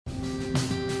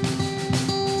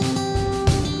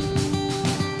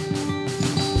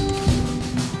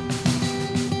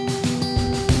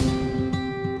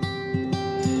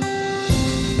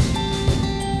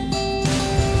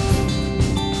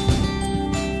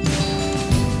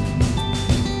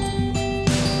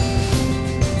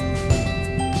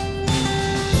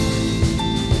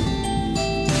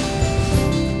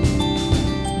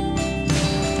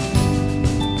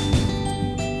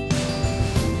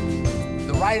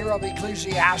writer of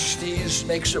Ecclesiastes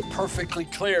makes it perfectly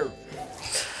clear.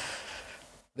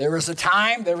 There is a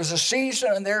time, there is a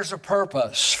season, and there's a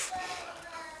purpose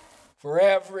for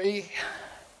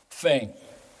everything.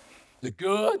 The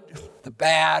good, the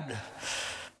bad,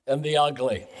 and the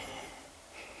ugly.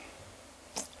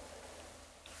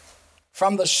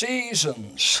 From the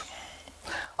seasons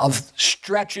of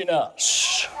stretching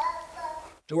us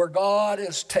to where God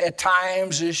is at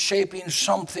times is shaping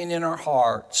something in our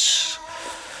hearts.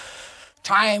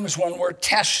 Times when we're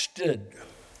tested.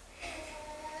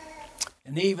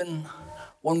 And even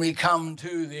when we come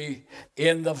to the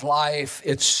end of life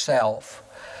itself,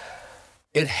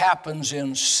 it happens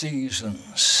in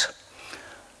seasons.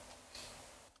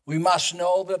 We must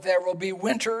know that there will be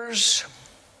winters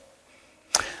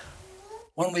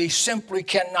when we simply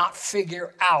cannot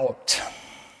figure out.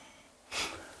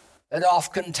 That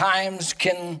oftentimes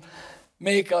can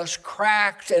make us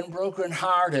cracked and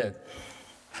brokenhearted.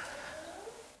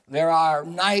 There are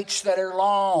nights that are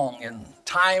long and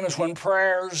times when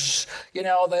prayers, they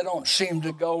don't seem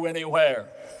to go anywhere.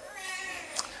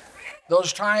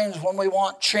 Those times when we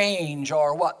want change,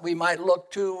 or what we might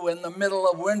look to in the middle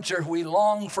of winter, we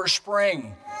long for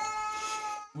spring.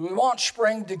 We want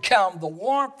spring to come, the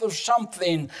warmth of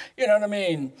something, you know what I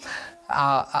mean?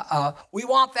 We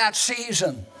want that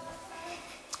season.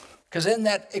 Because in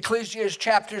that Ecclesiastes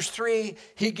chapters 3,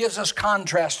 he gives us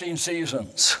contrasting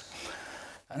seasons.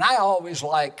 And I always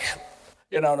like,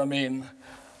 the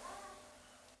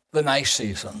nice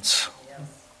seasons.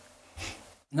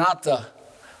 Not the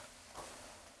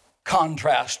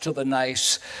contrast to the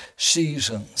nice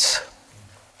seasons.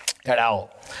 But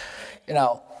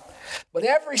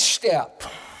every step,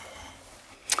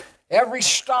 every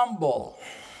stumble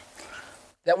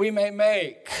that we may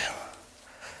make,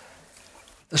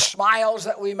 the smiles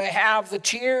that we may have, the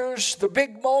tears, the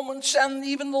big moments, and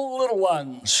even the little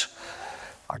ones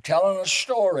are telling a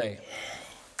story.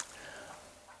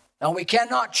 Now, we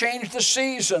cannot change the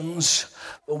seasons,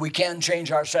 but we can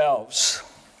change ourselves.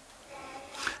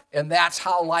 And that's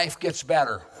how life gets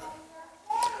better.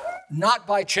 Not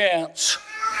by chance,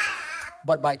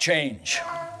 but by change.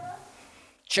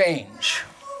 Change.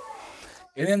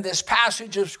 And in this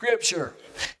passage of Scripture,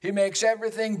 he makes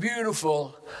everything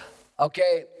beautiful,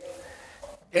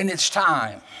 in its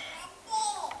time.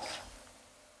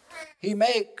 He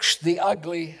makes the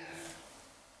ugly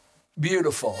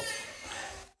beautiful.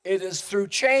 It is through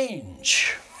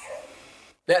change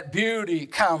that beauty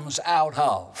comes out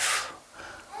of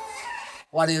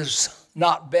what has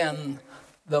not been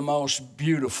the most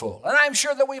beautiful. And I'm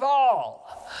sure that we've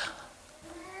all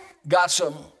got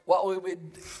some, what we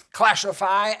would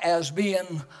classify as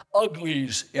being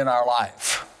uglies in our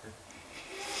life.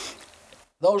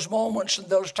 Those moments and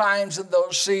those times and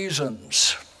those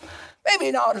seasons.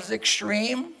 Maybe not as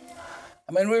extreme.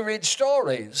 We read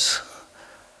stories,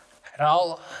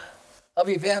 of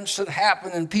events that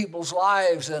happen in people's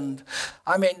lives, and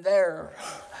they're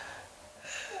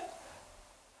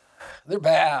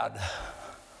bad.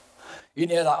 And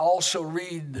yet I also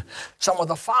read some of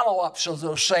the follow-ups of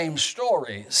those same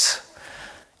stories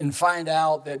and find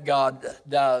out that God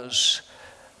does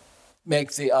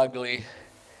make the ugly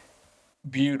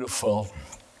beautiful.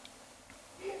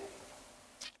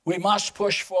 We must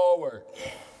push forward.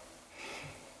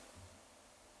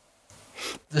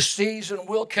 The season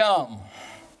will come,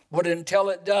 but until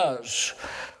it does,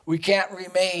 we can't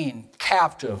remain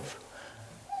captive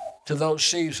to those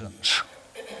seasons,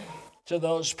 to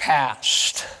those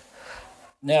past.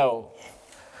 No,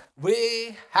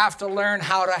 we have to learn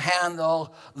how to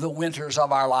handle the winters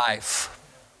of our life.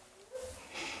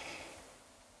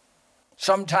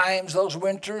 Sometimes those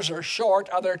winters are short,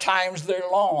 other times they're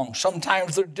long.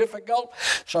 Sometimes they're difficult,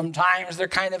 sometimes they're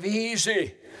kind of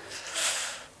easy.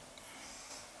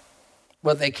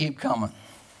 But they keep coming.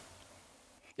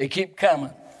 They keep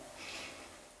coming.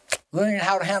 Learning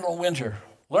how to handle winter,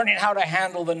 learning how to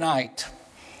handle the night.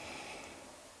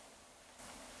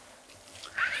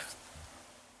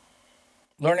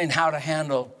 Learning how to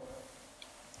handle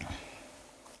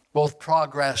both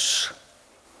progress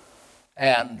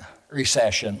and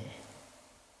recession.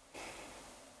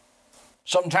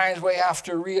 Sometimes we have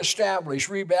to reestablish,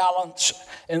 rebalance,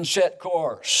 and set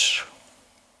course.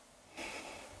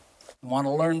 We want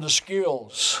to learn the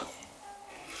skills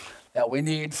that we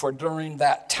need for during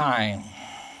that time.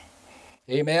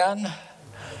 Amen?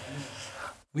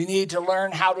 We need to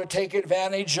learn how to take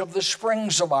advantage of the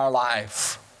springs of our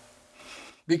life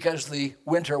because the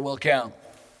winter will come.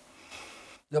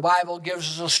 The Bible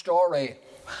gives us a story,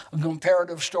 a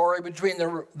comparative story between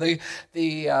the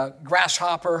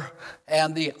grasshopper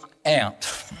and the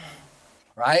ant,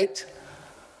 right?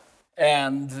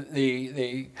 And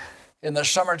in the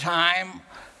summertime,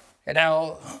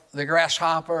 the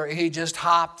grasshopper, he just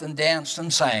hopped and danced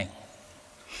and sang.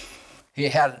 He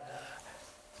had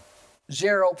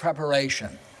zero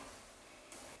preparation.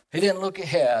 He didn't look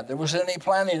ahead. There wasn't any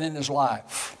planning in his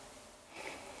life.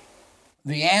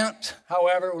 The ant,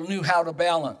 however, knew how to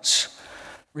balance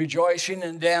rejoicing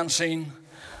and dancing,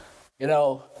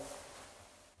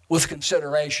 with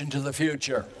consideration to the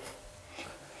future.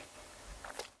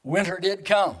 Winter did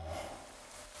come,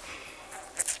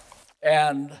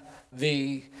 and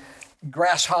the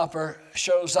grasshopper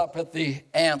shows up at the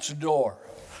ant's door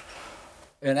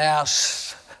and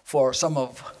asks for some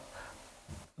of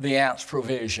the ant's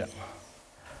provision.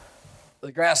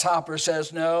 The grasshopper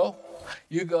says, "No,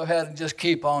 you go ahead and just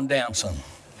keep on dancing."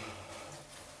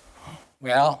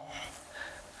 Well,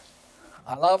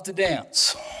 I love to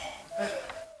dance,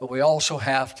 but we also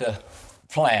have to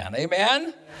plan.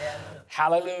 Amen?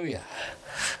 Hallelujah.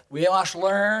 We must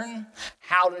learn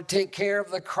how to take care of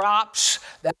the crops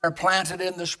that are planted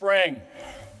in the spring.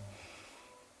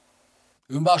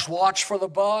 We must watch for the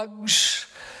bugs,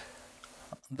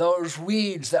 those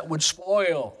weeds that would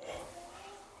spoil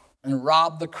and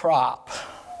rob the crop.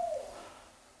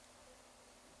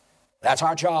 That's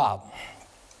our job.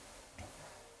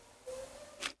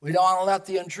 We don't want to let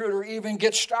the intruder even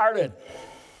get started.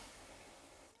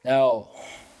 No.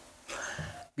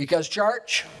 Because,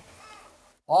 church,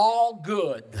 all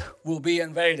good will be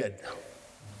invaded.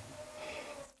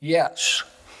 Yes.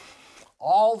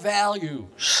 All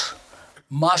values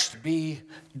must be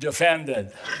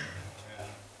defended.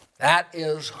 That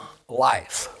is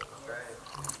life.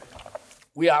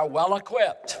 We are well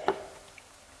equipped.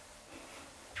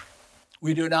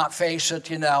 We do not face it,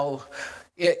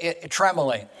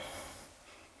 trembling.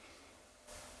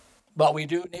 But we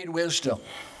do need wisdom.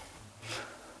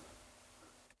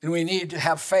 And we need to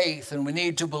have faith, and we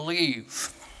need to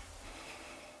believe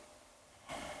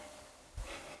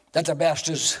that the best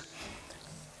is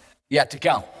yet to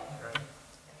come.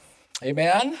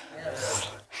 Amen? Yes.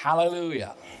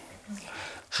 Hallelujah.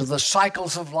 So the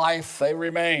cycles of life, they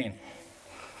remain.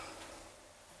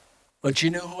 But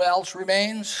you know who else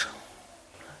remains?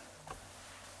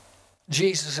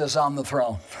 Jesus is on the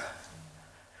throne.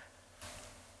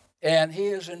 And he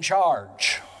is in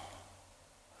charge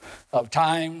of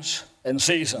times and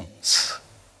seasons.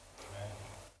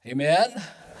 Amen?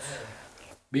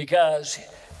 Because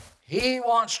he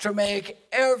wants to make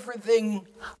everything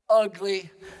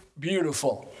ugly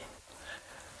beautiful.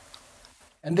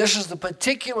 And this is the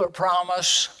particular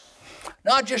promise,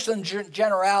 not just in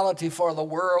generality for the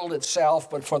world itself,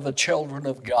 but for the children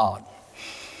of God.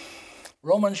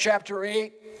 Romans chapter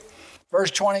 8, verse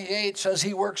 28 says,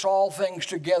 he works all things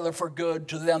together for good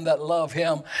to them that love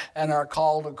him and are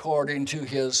called according to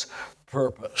his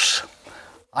purpose.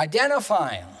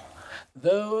 Identifying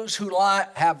those who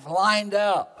have lined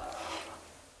up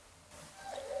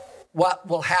what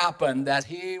will happen, that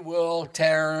he will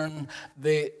turn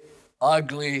the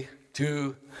ugly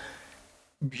to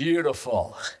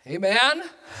beautiful. Amen?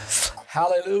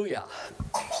 Hallelujah.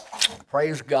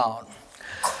 Praise God.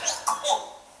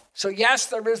 So yes,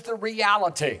 there is the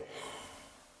reality,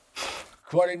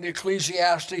 according to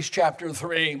Ecclesiastes chapter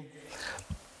 3,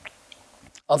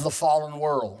 of the fallen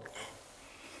world.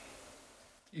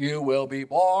 You will be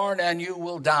born and you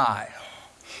will die.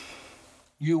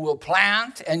 You will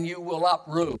plant and you will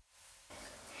uproot.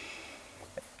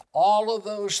 All of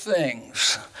those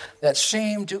things that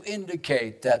seem to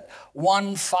indicate that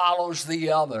one follows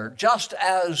the other, just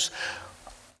as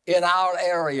in our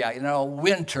area,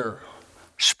 winter,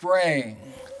 spring,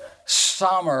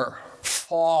 summer,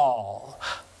 fall,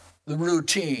 the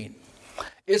routine.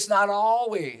 It's not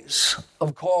always,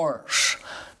 of course,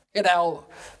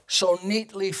 so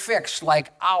neatly fixed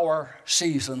like our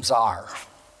seasons are,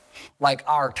 like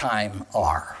our time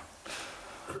are.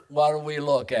 What do we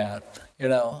look at?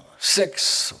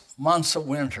 6 months of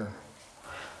winter.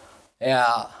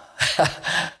 Yeah.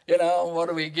 What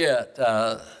do we get?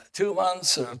 2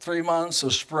 months or 3 months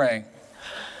of spring.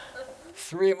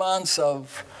 3 months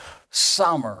of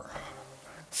summer,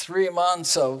 3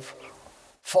 months of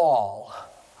fall.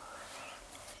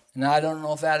 And I don't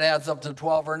know if that adds up to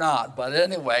 12 or not, but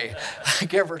anyway,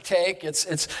 give or take,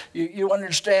 it's you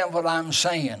understand what I'm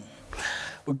saying.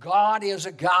 But God is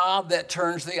a God that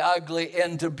turns the ugly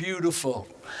into beautiful.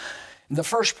 And the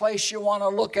first place you want to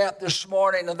look at this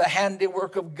morning of the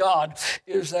handiwork of God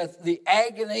is that the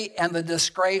agony and the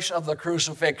disgrace of the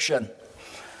crucifixion.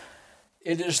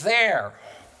 It is there,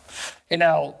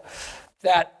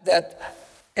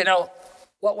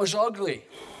 what was ugly.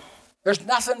 There's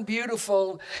nothing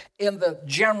beautiful in the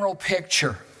general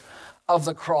picture of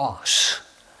the cross.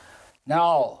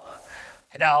 No,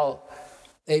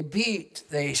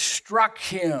 they struck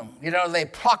him. They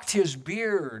plucked his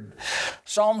beard.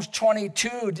 Psalms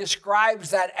 22 describes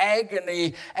that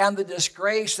agony and the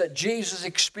disgrace that Jesus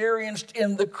experienced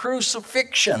in the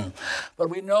crucifixion. But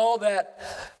we know that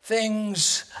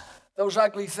those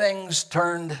ugly things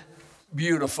turned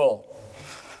beautiful.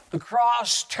 The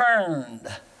cross turned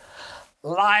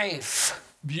life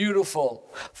beautiful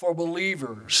for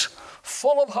believers,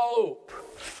 full of hope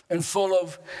and full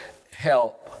of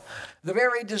help. The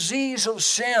very disease of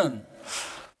sin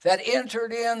that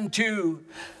entered into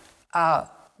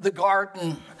the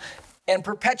garden and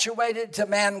perpetuated to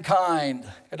mankind.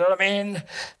 You know what I mean?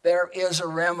 There is a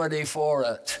remedy for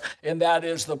it, and that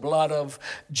is the blood of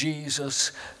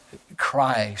Jesus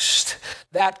Christ.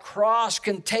 That cross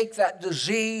can take that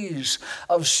disease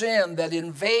of sin that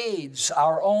invades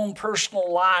our own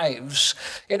personal lives,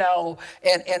 and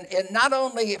not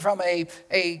only from a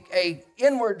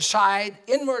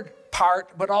inward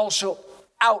part, but also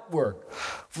outward.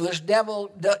 For this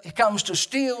devil comes to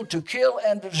steal, to kill,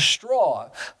 and to destroy.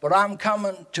 But I'm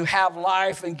coming to have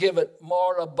life and give it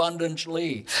more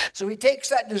abundantly. So he takes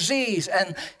that disease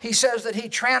and he says that he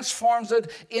transforms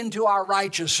it into our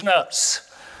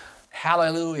righteousness.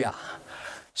 Hallelujah.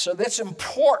 So that's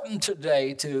important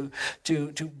today to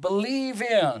believe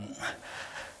in.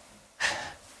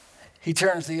 He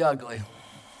turns the ugly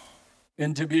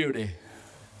into beauty.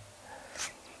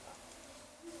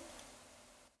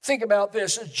 Think about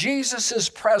this. Jesus is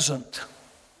present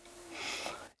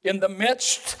in the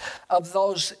midst of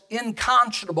those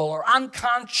unconscionable or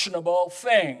unconscionable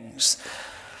things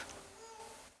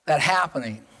that are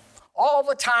happening. All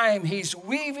the time, he's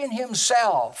weaving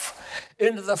himself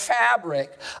into the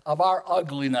fabric of our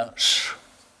ugliness.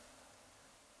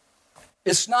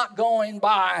 It's not going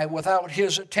by without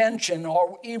his attention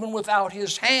or even without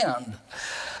his hand.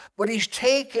 But he's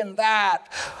taken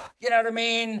that,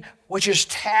 which is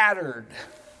tattered,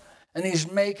 and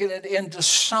he's making it into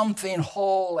something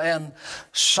whole and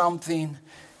something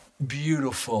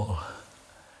beautiful.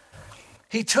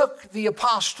 He took the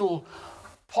Apostle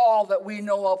Paul that we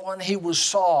know of when he was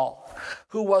Saul,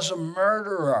 who was a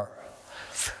murderer,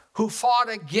 who fought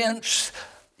against,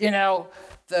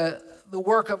 the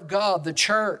work of God, the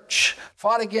church,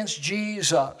 fought against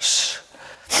Jesus.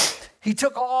 He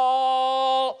took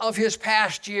all of his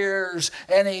past years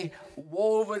and he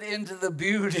wove it into the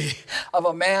beauty of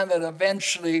a man that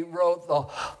eventually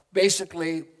wrote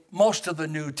basically most of the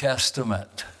New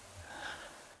Testament.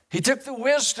 He took the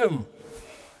wisdom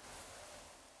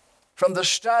from the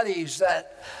studies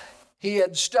that he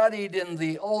had studied in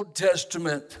the Old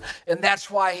Testament, and that's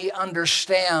why he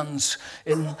understands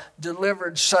and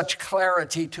delivered such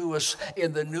clarity to us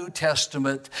in the New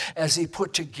Testament as he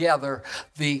put together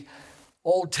the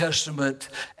Old Testament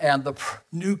and the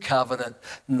New Covenant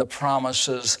and the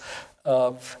promises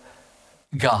of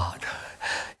God.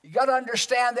 You got to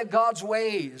understand that God's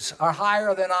ways are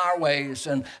higher than our ways,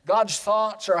 and God's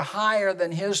thoughts are higher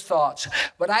than his thoughts.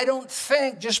 But I don't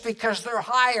think just because they're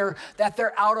higher that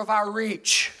they're out of our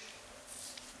reach.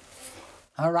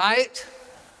 All right?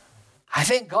 I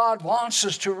think God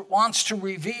wants to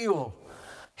reveal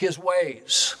his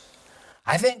ways.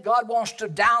 I think God wants to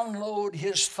download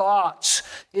his thoughts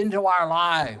into our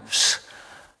lives.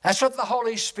 That's what the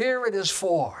Holy Spirit is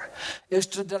for, is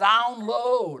to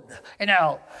download.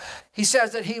 He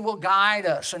says that he will guide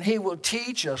us and he will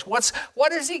teach us. What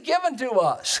has he given to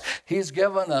us? He's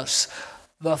given us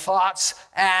the thoughts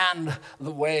and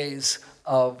the ways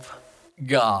of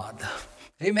God.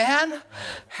 Amen?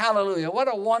 Hallelujah.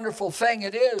 What a wonderful thing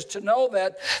it is to know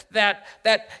that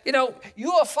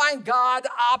you will find God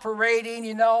operating,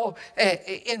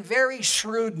 in very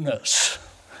shrewdness.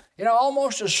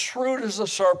 Almost as shrewd as a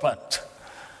serpent.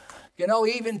 He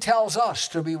even tells us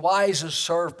to be wise as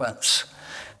serpents.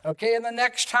 Okay, and the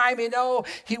next time,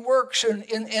 he works in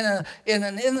an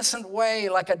innocent way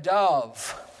like a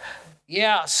dove.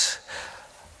 Yes.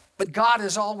 But God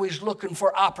is always looking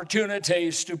for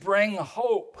opportunities to bring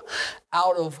hope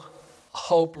out of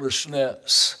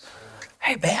hopelessness.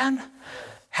 Amen.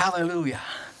 Hallelujah.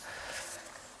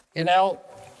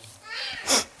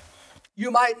 You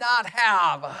might not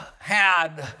have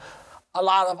had a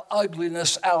lot of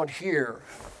ugliness out here.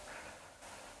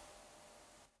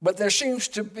 But there seems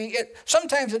to be,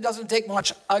 sometimes it doesn't take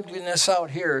much ugliness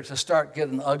out here to start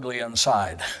getting ugly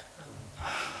inside.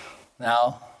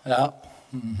 Now, yeah.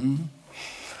 Mm-hmm.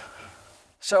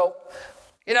 So,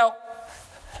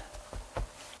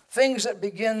 things that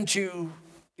begin to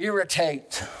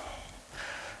irritate,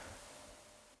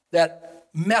 that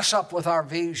mess up with our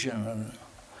vision,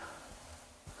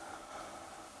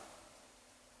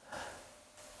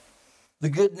 The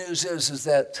good news is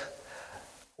that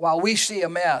while we see a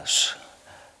mess,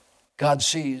 God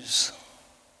sees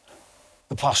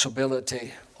the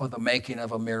possibility or the making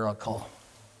of a miracle.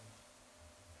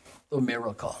 The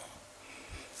miracle.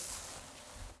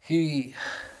 He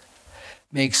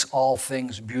makes all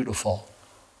things beautiful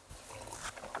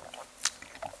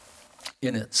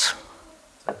in its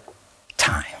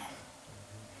time.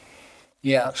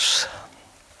 Yes.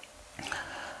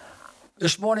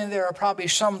 This morning there are probably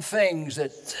some things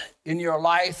that in your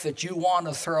life that you want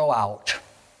to throw out.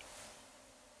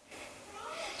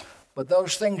 But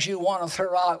those things you want to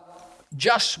throw out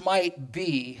just might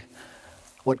be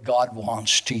what God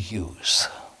wants to use.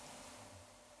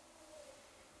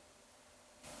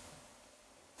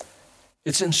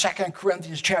 It's in 2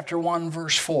 Corinthians chapter 1,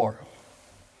 verse 4.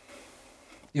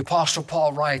 The Apostle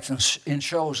Paul writes and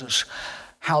shows us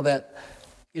how that,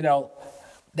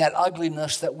 that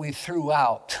ugliness that we threw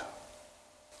out,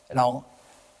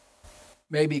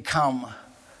 may become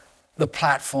the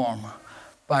platform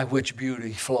by which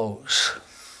beauty flows.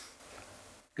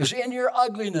 Because in your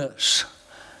ugliness,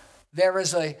 there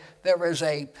is a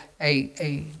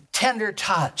tender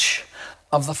touch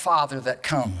of the Father that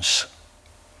comes.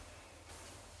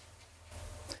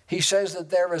 He says that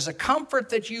there is a comfort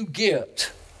that you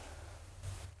get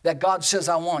that God says,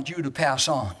 I want you to pass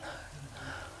on.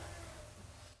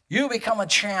 You become a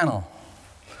channel.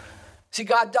 See,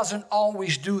 God doesn't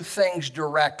always do things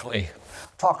directly.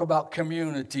 Talk about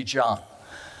community, John.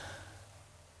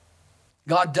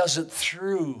 God does it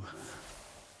through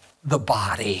the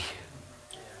body.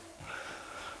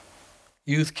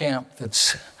 Youth camp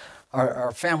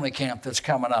our family camp that's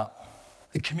coming up.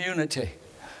 The community.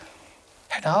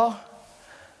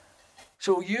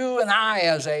 So you and I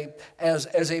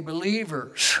as a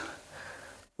believers,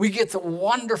 we get the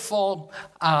wonderful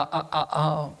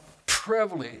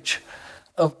privilege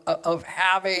of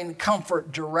having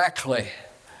comfort directly.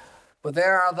 But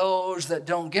there are those that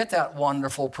don't get that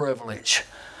wonderful privilege.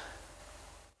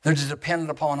 They're dependent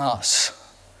upon us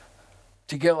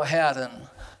to go ahead and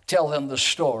tell them the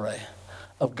story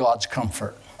of God's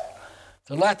comfort.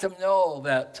 To let them know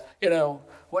that,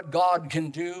 what God can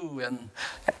do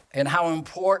and how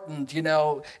important,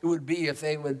 it would be if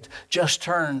they would just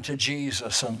turn to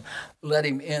Jesus and let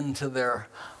him into their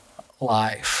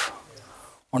life.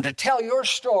 Or to tell your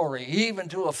story even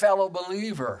to a fellow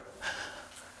believer.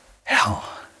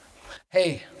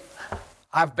 Hey,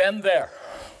 I've been there.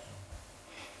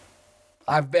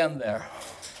 I've been there.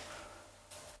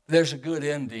 There's a good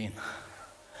ending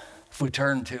if we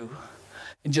turn to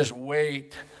and just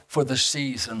wait for the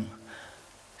season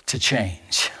to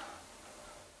change.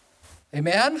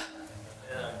 Amen?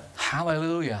 Amen.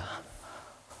 Hallelujah.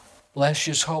 Bless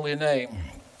his holy name.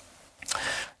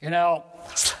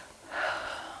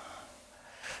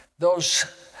 Those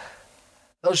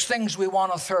things we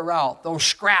want to throw out, those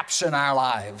scraps in our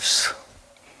lives,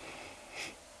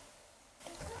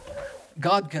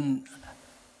 God can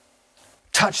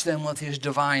touch them with his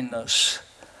divineness,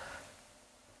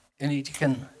 and he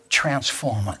can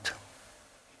transform it.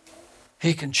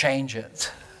 He can change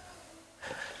it.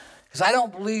 Because I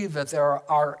don't believe that there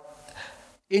are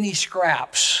any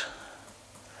scraps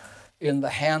in the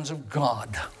hands of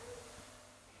God.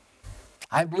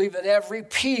 I believe that every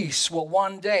piece will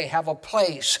one day have a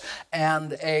place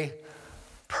and a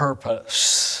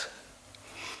purpose.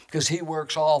 Because he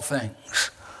works all things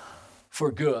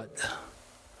for good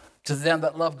to them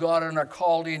that love God and are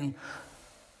called in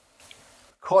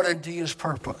according to his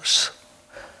purpose.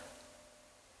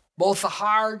 Both the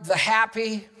hard, the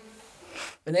happy,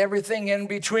 and everything in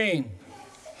between.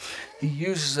 He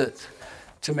uses it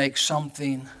to make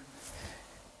something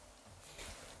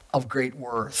of great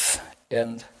worth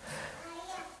and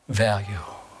value.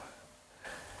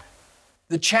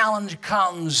 The challenge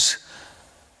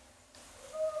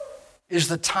is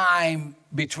the time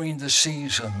between the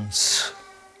seasons.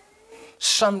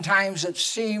 Sometimes it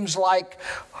seems like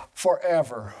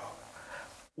forever,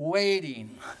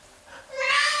 waiting,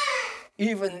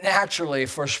 even naturally,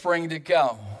 for spring to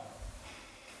come.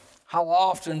 How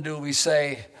often do we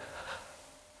say,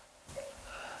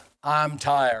 I'm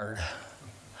tired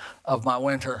of my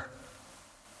winter.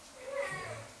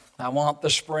 I want the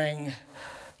spring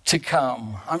to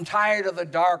come. I'm tired of the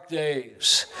dark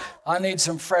days. I need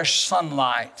some fresh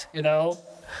sunlight,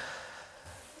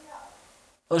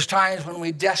 Those times when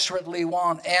we desperately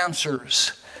want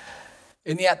answers,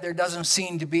 and yet there doesn't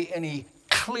seem to be any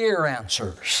clear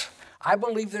answers. I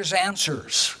believe there's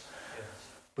answers,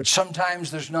 but sometimes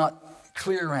there's not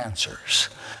clear answers.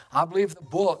 I believe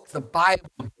the Bible,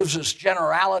 gives us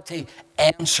generality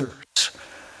answers,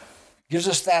 gives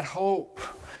us that hope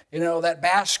that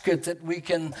basket that we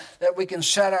can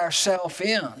set ourselves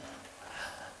in.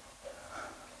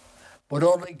 But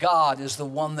only God is the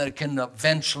one that can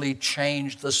eventually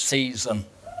change the season.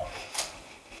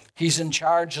 He's in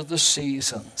charge of the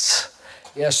seasons.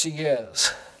 Yes, he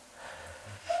is.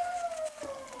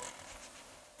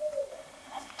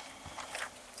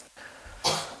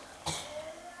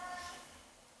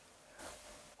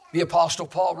 The Apostle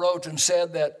Paul wrote and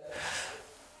said that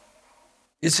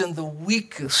it's in the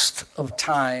weakest of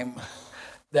time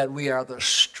that we are the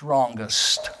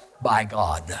strongest by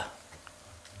God.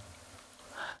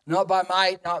 Not by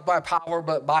might, not by power,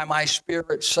 but by my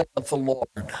Spirit, saith the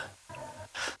Lord.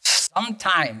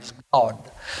 Sometimes God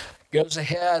goes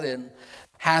ahead and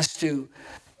has to,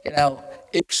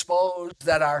 expose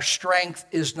that our strength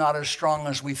is not as strong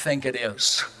as we think it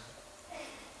is.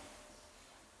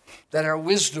 That our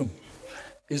wisdom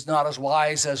is not as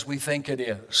wise as we think it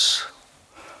is.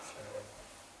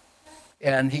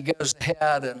 And he goes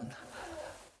ahead and,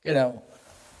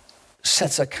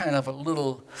 sets a kind of a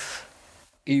little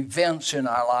events in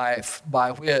our life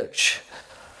by which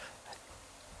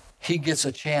he gets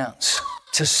a chance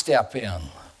to step in.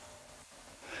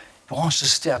 He wants to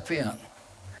step in.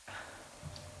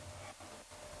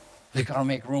 They got to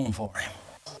make room for him.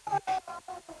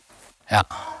 Yeah.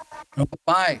 Not by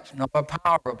might, not by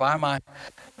power, but by my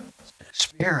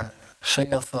Spirit,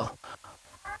 saith the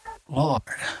Lord.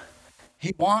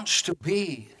 He wants to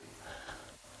be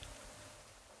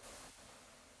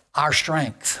our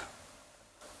strength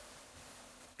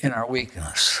in our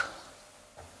weakness.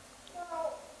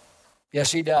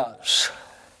 Yes, he does.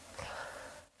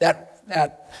 That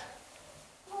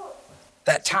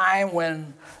time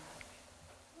when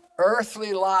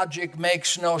earthly logic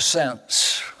makes no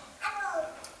sense.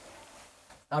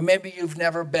 Now, maybe you've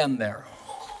never been there.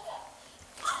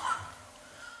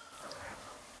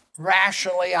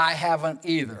 Rationally, I haven't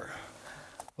either.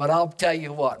 But I'll tell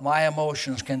you what, my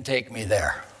emotions can take me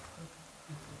there.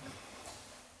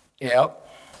 Yep.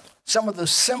 Some of the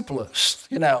simplest,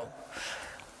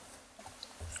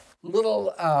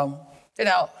 little,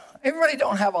 everybody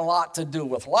don't have a lot to do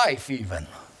with life even.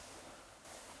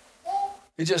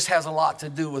 It just has a lot to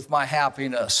do with my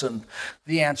happiness and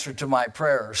the answer to my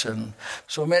prayers. And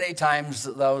so many times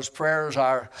those prayers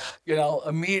are,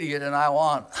 immediate, and I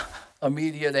want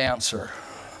immediate answer.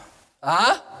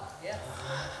 Huh? Yeah.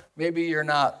 Maybe you're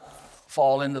not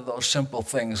fall into those simple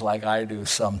things like I do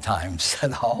sometimes,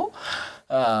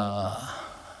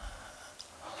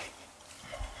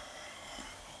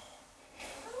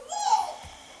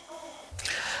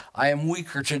 I am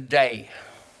weaker today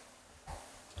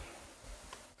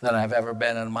than I've ever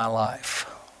been in my life,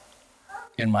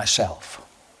 in myself.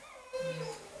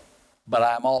 But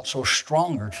I'm also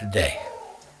stronger today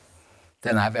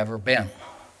than I've ever been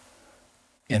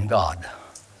in God,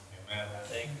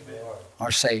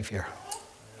 our Savior.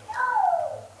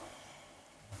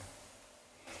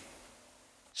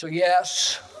 So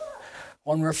yes,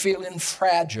 when we're feeling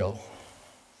fragile,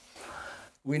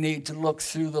 we need to look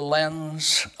through the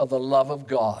lens of the love of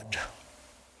God.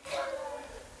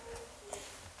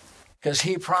 Because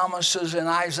he promises in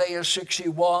Isaiah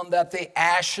 61 that the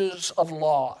ashes of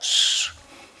loss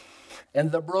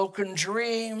and the broken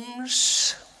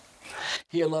dreams,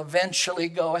 he'll eventually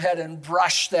go ahead and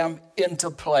brush them into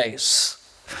place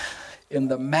in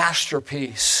the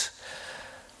masterpiece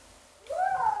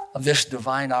of this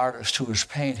divine artist who is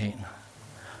painting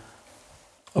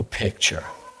a picture.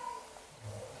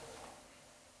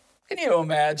 Can you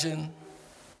imagine?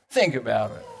 Think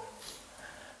about it.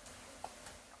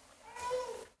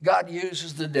 God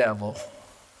uses the devil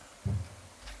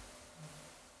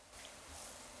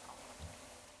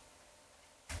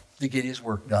to get his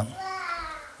work done,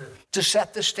 to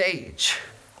set the stage.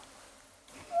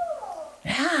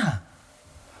 Yeah.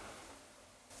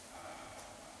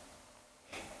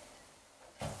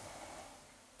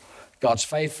 God's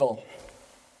faithful.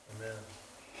 Amen.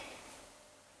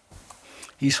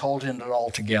 He's holding it all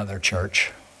together,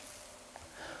 church.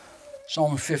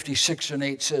 Psalm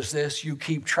 56:8 says this: you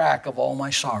keep track of all my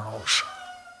sorrows.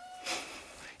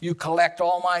 You collect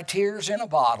all my tears in a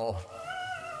bottle.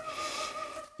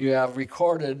 You have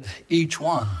recorded each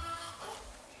one.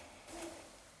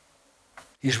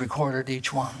 He's recorded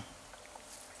each one.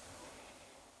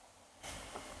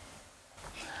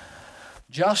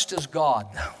 Just as God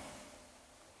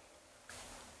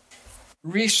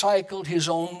recycled his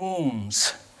own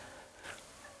wounds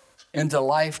into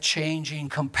life-changing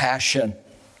compassion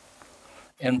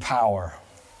and power,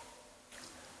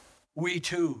 we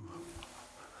too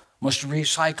must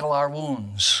recycle our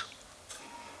wounds.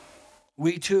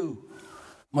 We too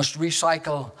must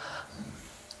recycle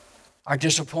our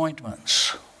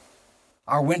disappointments,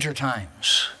 our winter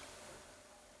times,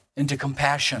 into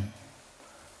compassion,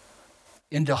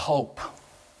 into hope.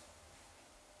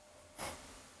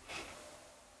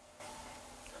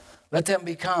 Let them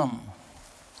become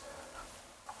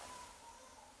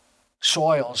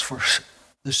soils for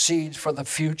the seeds for the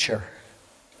future.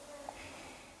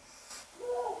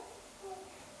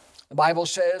 The Bible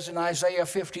says in Isaiah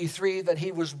 53 that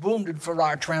he was wounded for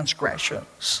our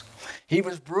transgressions. He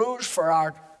was bruised for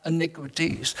our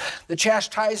iniquities. The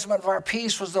chastisement of our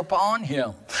peace was upon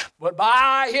him. But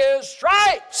by his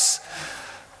stripes,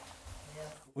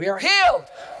 we are healed.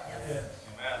 Yes.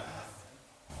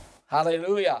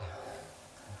 Hallelujah.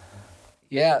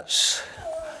 Yes.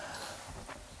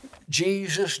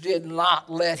 Jesus did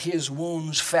not let his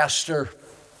wounds fester,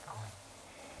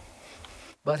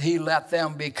 but he let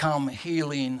them become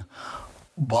healing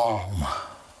balm.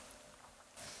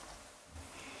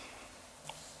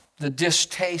 The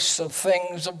distastes of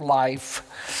things of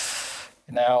life,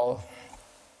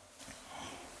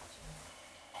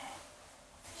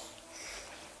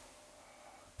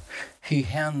 he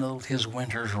handled his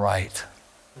winters right.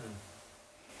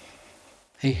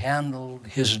 He handled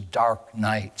his dark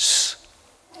nights.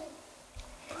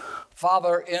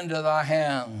 Father, into thy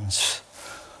hands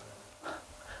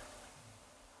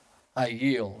I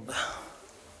yield,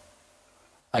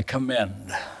 I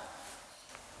commend.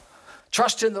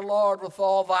 Trust in the Lord with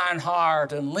all thine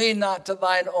heart and lean not to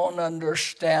thine own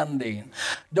understanding.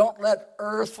 Don't let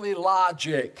earthly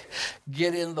logic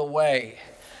get in the way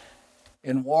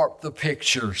and warp the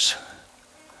pictures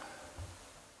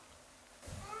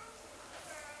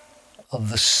of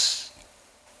the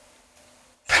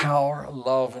power,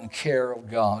 love, and care of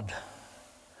God.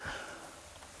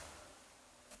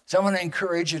 So I want to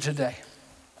encourage you today.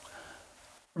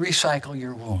 Recycle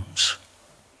your wounds.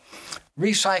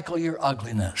 Recycle your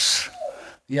ugliness,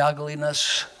 the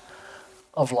ugliness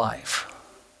of life.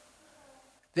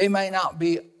 They may not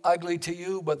be ugly to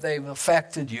you, but they've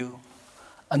affected you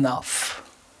enough.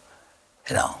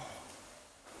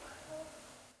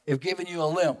 They've given you a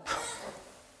limp.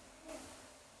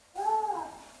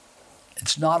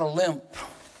 It's not a limp.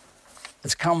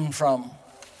 It's come from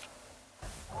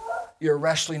your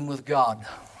wrestling with God,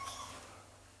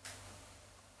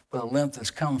 but a limp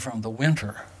that's come from the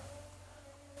winter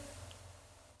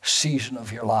season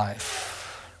of your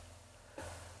life.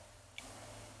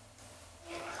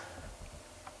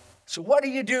 So what do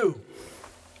you do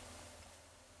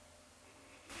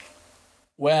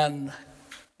when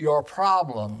your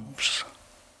problems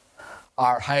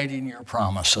are hiding your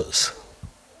promises?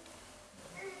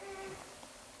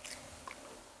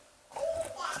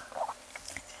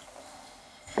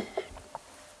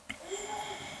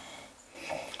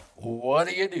 What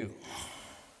do you do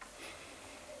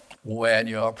when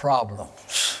your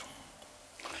problems?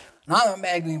 And I'm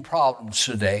imagining problems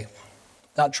today,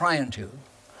 not trying to,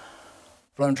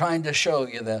 but I'm trying to show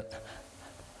you that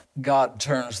God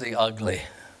turns the ugly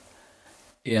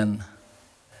into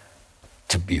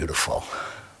beautiful.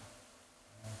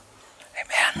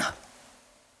 Amen.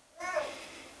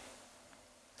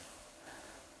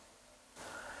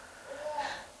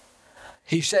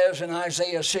 He says in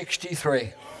Isaiah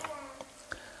 63,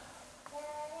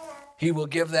 he will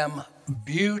give them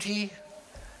beauty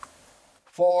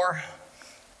for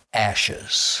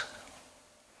ashes.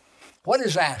 What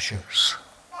is ashes?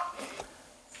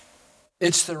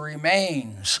 It's the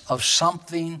remains of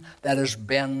something that has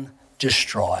been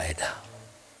destroyed.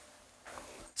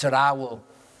 Said, I will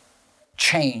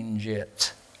change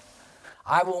it.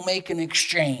 I will make an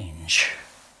exchange.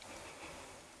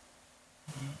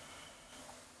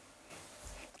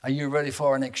 Are you ready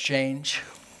for an exchange?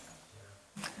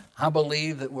 I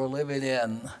believe that we're living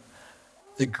in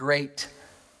the great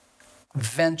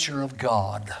venture of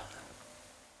God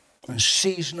and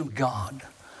season of God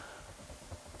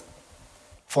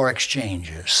for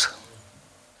exchanges.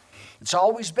 It's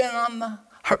always been on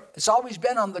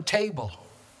the table,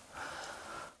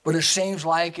 but it seems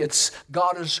like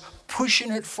God is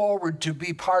pushing it forward to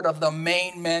be part of the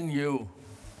main menu.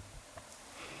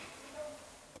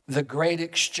 The great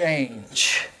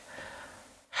exchange.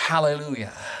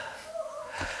 Hallelujah.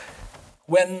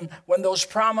 When those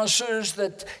promises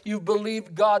that you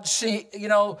believed God seem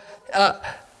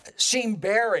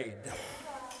buried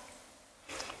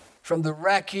from the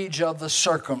wreckage of the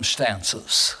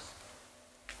circumstances.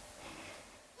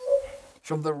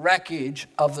 From the wreckage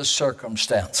of the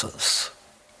circumstances.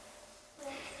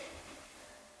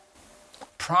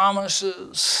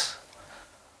 Promises,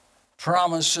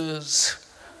 promises,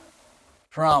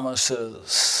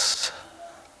 promises.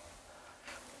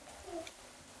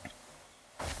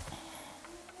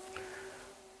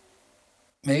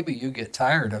 Maybe you get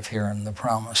tired of hearing the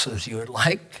promises. You would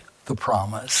like the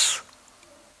promise.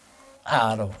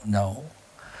 I don't know.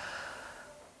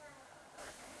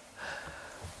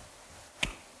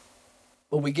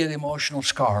 But we get emotional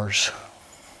scars.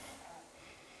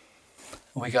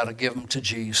 We got to give them to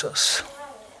Jesus.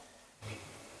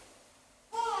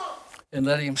 And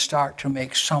let him start to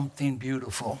make something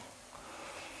beautiful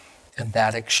in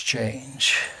that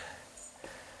exchange.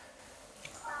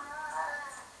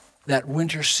 That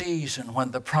winter season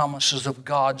when the promises of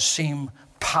God seem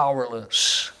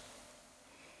powerless.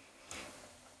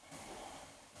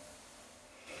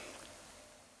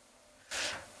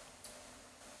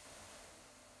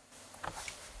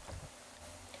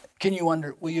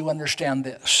 Will you understand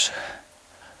this?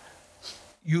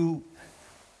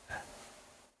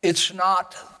 It's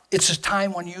a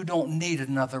time when you don't need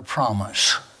another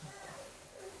promise.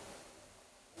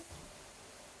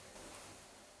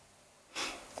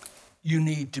 You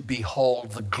need to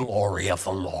behold the glory of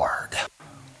the Lord.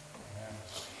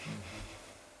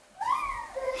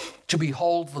 To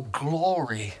behold the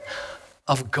glory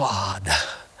of God.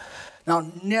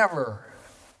 Now, never,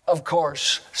 of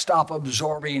course, stop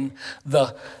absorbing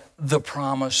the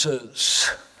promises.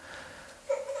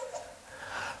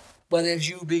 But as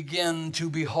you begin to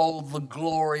behold the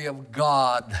glory of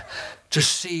God, to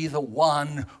see the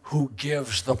one who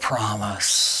gives the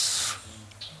promise.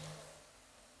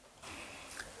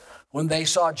 When they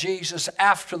saw Jesus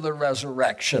after the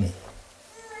resurrection,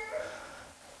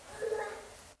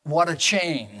 what a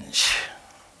change.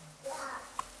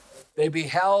 They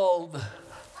beheld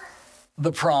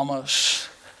the promise,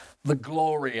 the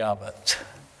glory of it.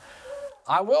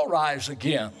 I will rise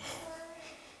again.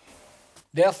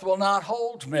 Death will not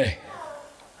hold me.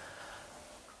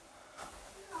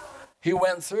 He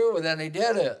went through it and he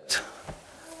did it.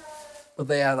 But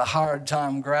they had a hard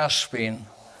time grasping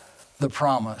the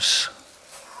promise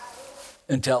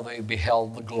until they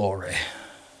beheld the glory.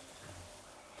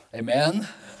 Amen?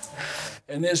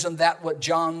 And isn't that what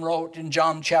John wrote in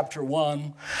John chapter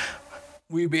 1?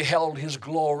 We beheld his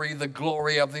glory, the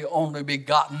glory of the only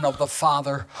begotten of the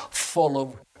Father, full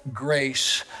of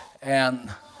grace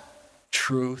and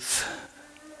truth.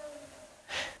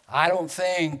 I don't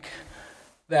think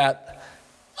that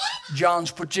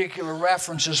John's particular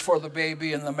references for the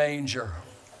baby in the manger,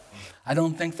 I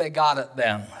don't think they got it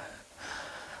then.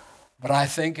 But I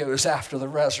think it was after the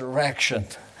resurrection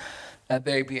that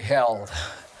they beheld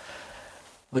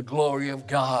the glory of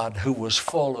God, who was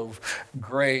full of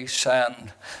grace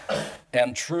and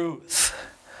truth.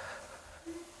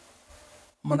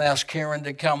 I'm going to ask Karen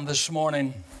to come this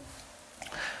morning.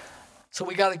 So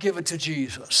we got to give it to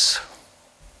Jesus.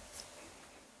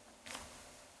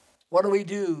 What do we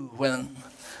do when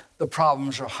the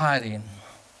problems are hiding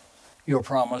your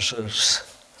promises?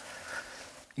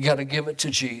 You got to give it to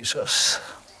Jesus.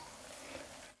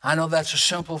 I know that's a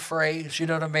simple phrase, you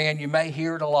know what I mean? You may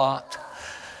hear it a lot,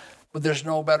 but there's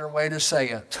no better way to say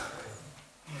it.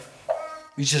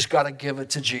 You just got to give it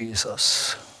to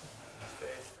Jesus.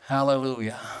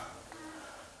 Hallelujah.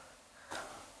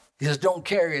 He says, don't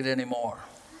carry it anymore.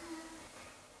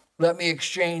 Let me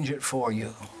exchange it for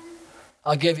you.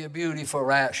 I'll give you beauty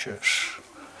for ashes,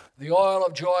 the oil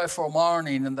of joy for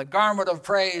mourning, and the garment of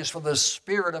praise for the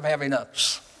spirit of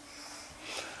heaviness.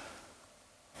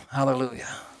 Hallelujah.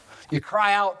 You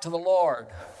cry out to the Lord.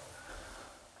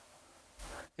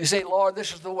 You say, Lord,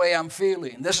 this is the way I'm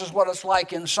feeling. This is what it's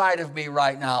like inside of me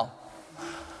right now.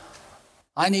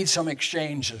 I need some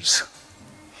exchanges.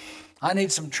 I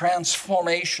need some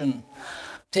transformation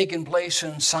taking place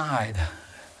inside.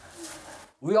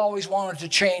 We always wanted to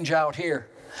change out here.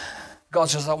 God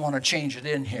says, I want to change it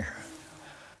in here.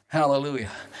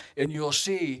 Hallelujah. And you'll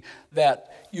see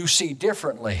that you see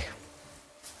differently.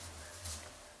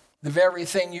 The very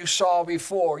thing you saw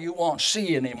before, you won't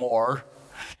see anymore,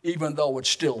 even though it's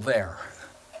still there.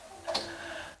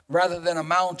 Rather than a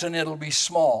mountain, it'll be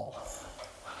small.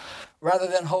 Rather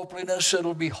than hopelessness,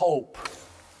 it'll be hope.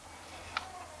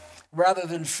 Rather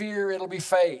than fear, it'll be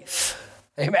faith.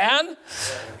 Amen?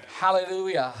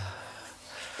 Hallelujah.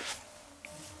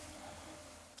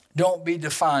 Don't be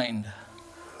defined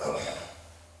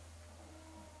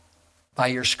by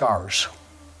your scars.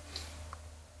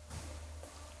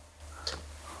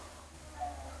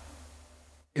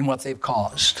 In what they've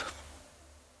caused,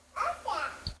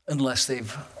 unless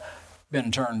they've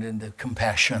been turned into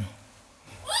compassion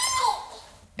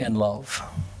and love.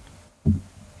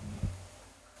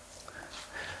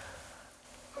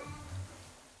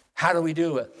 How do we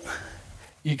do it?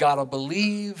 You got to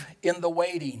believe in the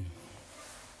waiting.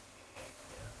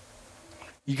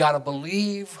 You got to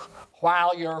believe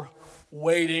while you're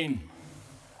waiting.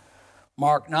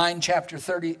 Mark 9, chapter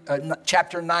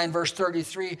 9, verse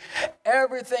 33,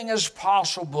 everything is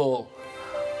possible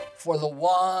for the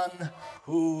one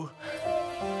who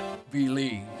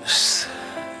believes.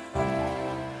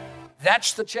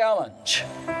 That's the challenge,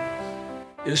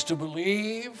 is to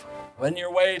believe when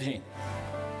you're waiting.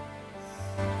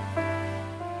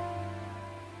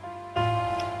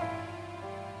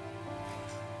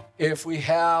 If we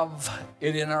have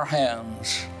it in our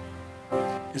hands,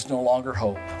 it's no longer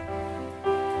hope.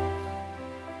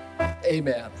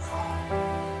 Amen.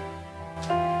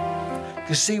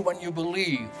 Because see, when you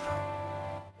believe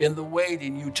in the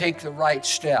waiting, you take the right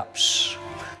steps.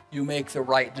 You make the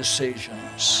right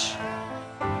decisions.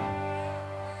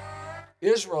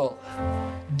 Israel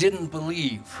didn't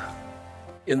believe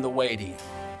in the waiting,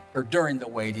 or during the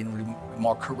waiting, would be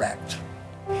more correct.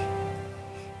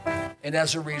 And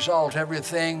as a result,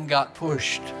 everything got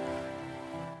pushed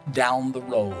down the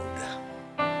road.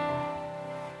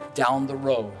 Down the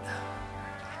road.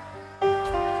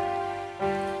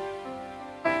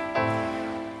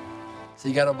 So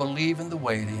you got to believe in the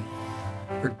waiting,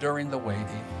 or during the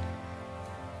waiting.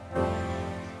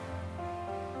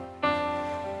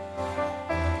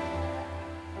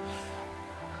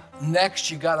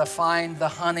 Next, you got to find the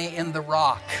honey in the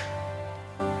rock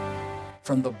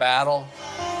from the battle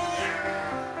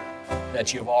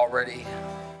that you've already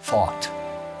fought.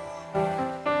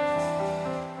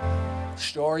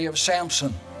 Story of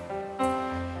Samson.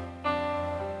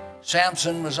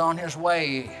 Samson was on his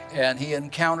way and he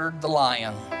encountered the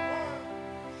lion.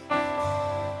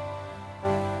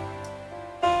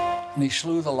 And he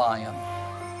slew the lion.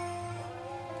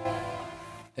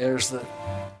 There's the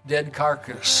dead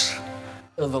carcass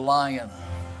of the lion.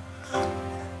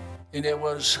 And it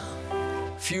was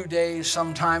a few days,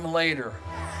 sometime later,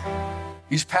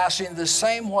 he's passing the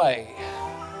same way.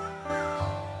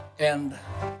 And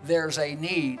there's a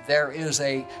need. They're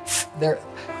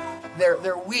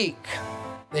weak.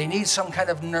 They need some kind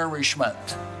of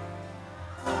nourishment.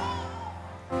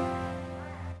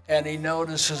 And he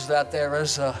notices that there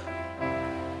is a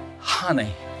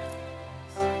honey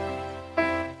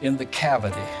in the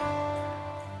cavity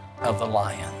of the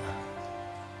lion.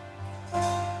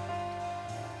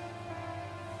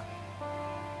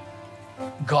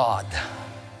 God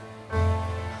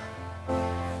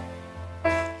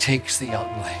takes the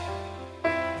ugly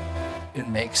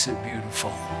and makes it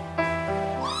beautiful.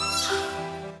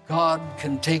 God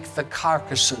can take the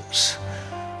carcasses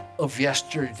of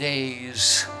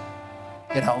yesterday's,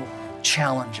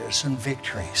 challenges and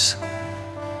victories.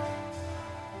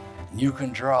 And you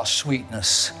can draw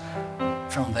sweetness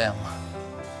from them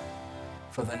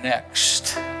for the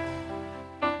next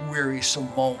wearisome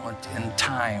moment in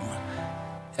time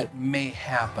that may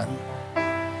happen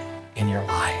in your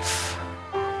life.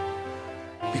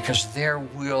 Because there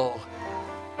will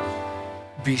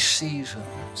be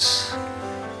seasons,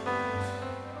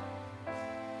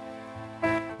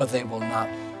 but they will not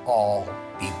all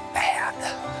be bad.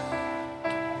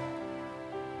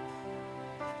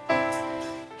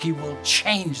 He will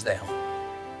change them.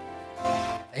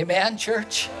 Amen,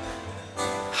 church?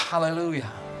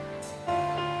 Hallelujah.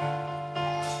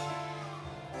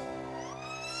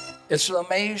 It's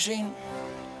amazing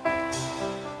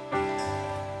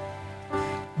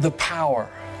the power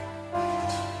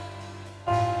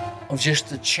of just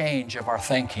the change of our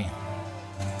thinking.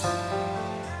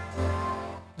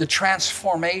 The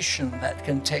transformation that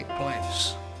can take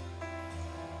place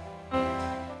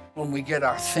when we get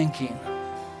our thinking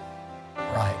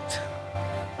right.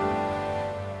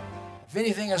 If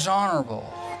anything is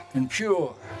honorable and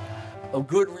pure, of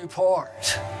good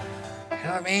report, you know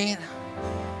what I mean?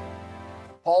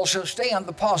 Paul says, stay on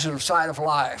the positive side of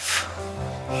life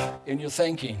in your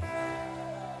thinking.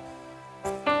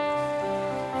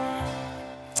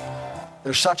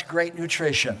 There's such great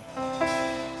nutrition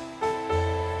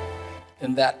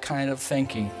in that kind of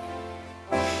thinking.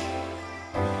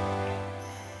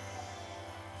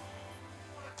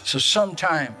 So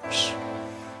sometimes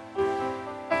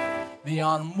the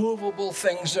unmovable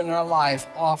things in our life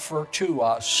offer to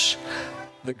us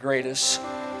the greatest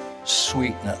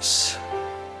sweetness.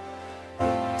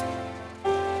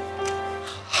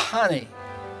 Honey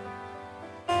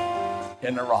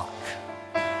in the rock.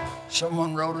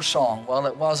 Someone wrote a song. Well,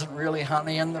 it wasn't really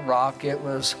honey in the rock, it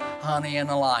was honey in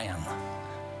a lion.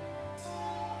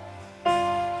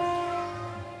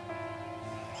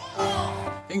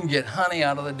 You can get honey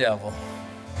out of the devil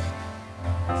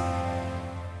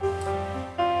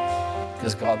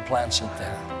because God plants it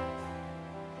there.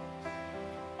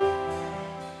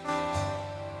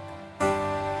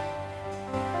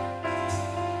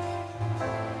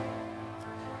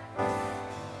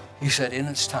 He said, in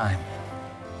its time.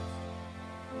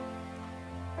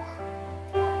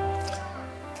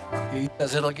 He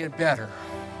says it'll get better.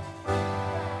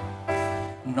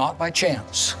 Not by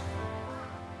chance,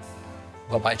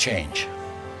 but by change.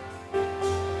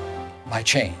 By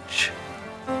change.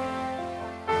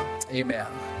 Amen.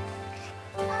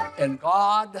 And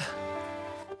God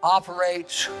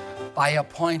operates by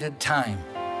appointed time.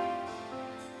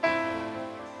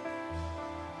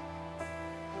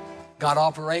 God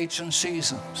operates in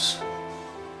seasons.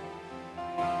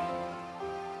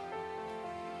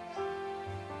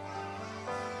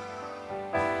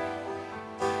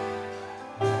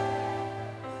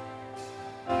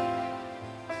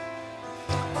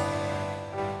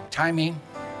 Timing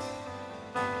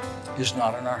is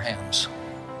not in our hands.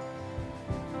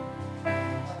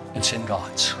 It's in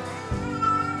God's.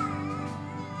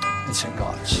 It's in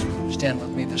God's. Stand with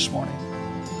me this morning.